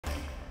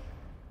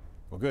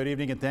Well, good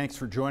evening and thanks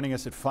for joining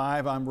us at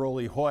 5. I'm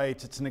Rolly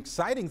Hoyt. It's an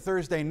exciting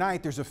Thursday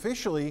night. There's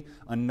officially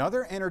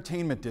another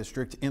entertainment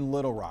district in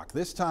Little Rock,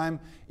 this time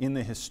in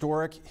the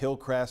historic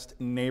Hillcrest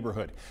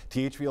neighborhood.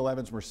 THV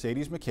 11's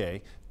Mercedes McKay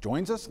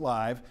joins us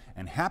live,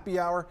 and happy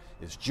hour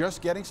is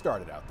just getting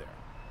started out there.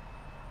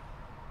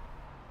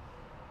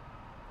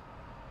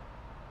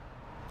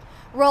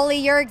 Rolly,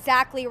 you're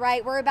exactly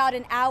right. We're about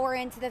an hour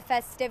into the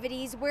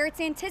festivities where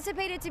it's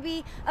anticipated to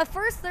be a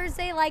first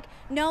Thursday like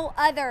no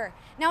other.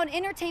 Now, an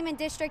entertainment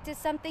district is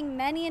something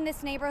many in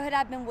this neighborhood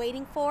have been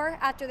waiting for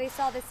after they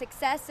saw the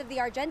success of the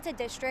Argenta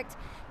district,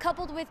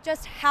 coupled with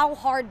just how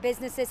hard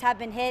businesses have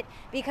been hit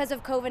because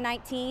of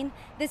COVID-19.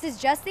 This is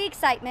just the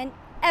excitement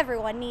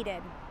everyone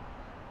needed.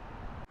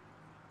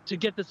 To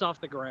get this off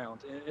the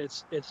ground,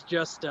 it's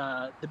just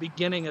the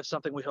beginning of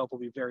something we hope will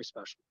be very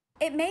special.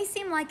 It may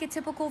seem like a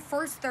typical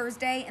first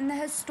Thursday in the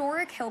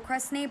historic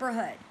Hillcrest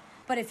neighborhood,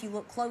 but if you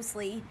look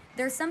closely,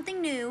 there's something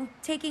new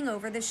taking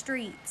over the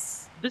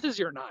streets. This is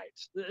your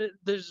night.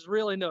 There's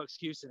really no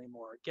excuse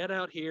anymore. Get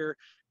out here,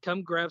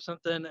 come grab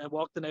something and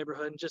walk the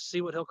neighborhood and just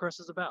see what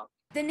Hillcrest is about.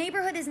 The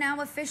neighborhood is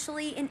now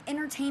officially an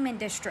entertainment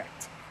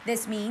district.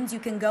 This means you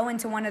can go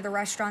into one of the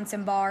restaurants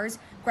and bars,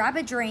 grab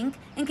a drink,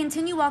 and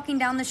continue walking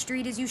down the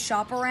street as you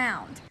shop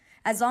around.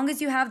 As long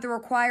as you have the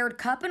required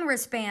cup and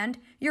wristband,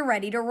 you're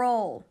ready to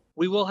roll.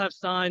 We will have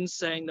signs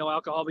saying no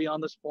alcohol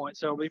beyond this point,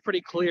 so it'll be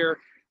pretty clear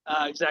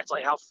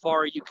exactly how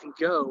far you can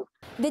go.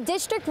 The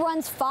district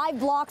runs 5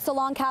 blocks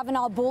along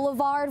Kavanaugh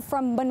Boulevard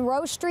from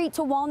Monroe Street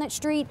to Walnut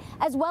Street,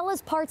 as well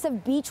as parts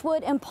of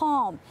Beechwood and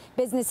Palm.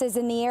 Businesses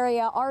in the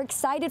area are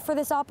excited for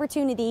this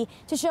opportunity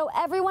to show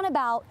everyone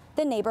about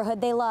the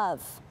neighborhood they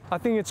love. I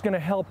think it's going to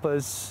help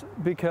us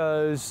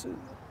because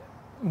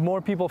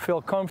more people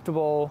feel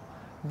comfortable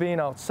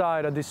being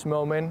outside at this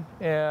moment,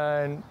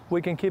 and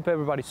we can keep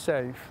everybody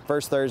safe.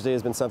 First Thursday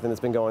has been something that's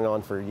been going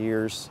on for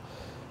years,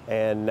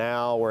 and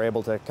now we're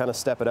able to kind of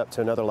step it up to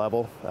another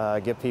level,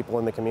 give people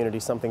in the community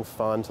something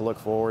fun to look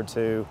forward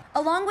to.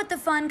 Along with the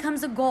fun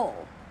comes a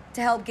goal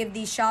to help give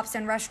these shops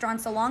and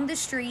restaurants along the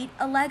street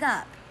a leg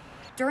up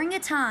during a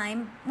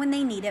time when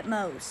they need it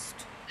most.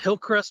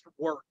 Hillcrest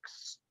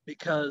works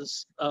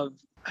because of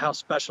how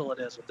special it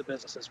is with the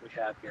businesses we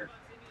have here.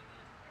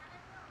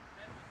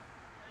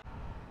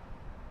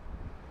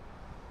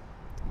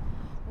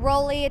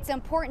 Rolly, it's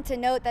important to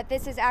note that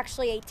this is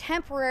actually a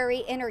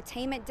temporary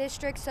entertainment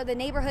district, so the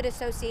neighborhood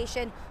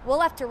association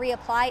will have to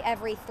reapply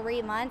every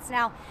 3 months.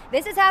 Now,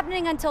 this is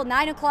happening until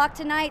 9 o'clock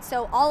tonight,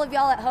 so all of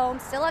y'all at home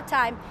still have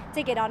time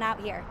to get on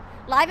out here.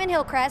 Live in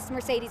Hillcrest,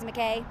 Mercedes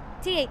McKay,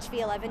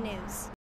 THV 11 News.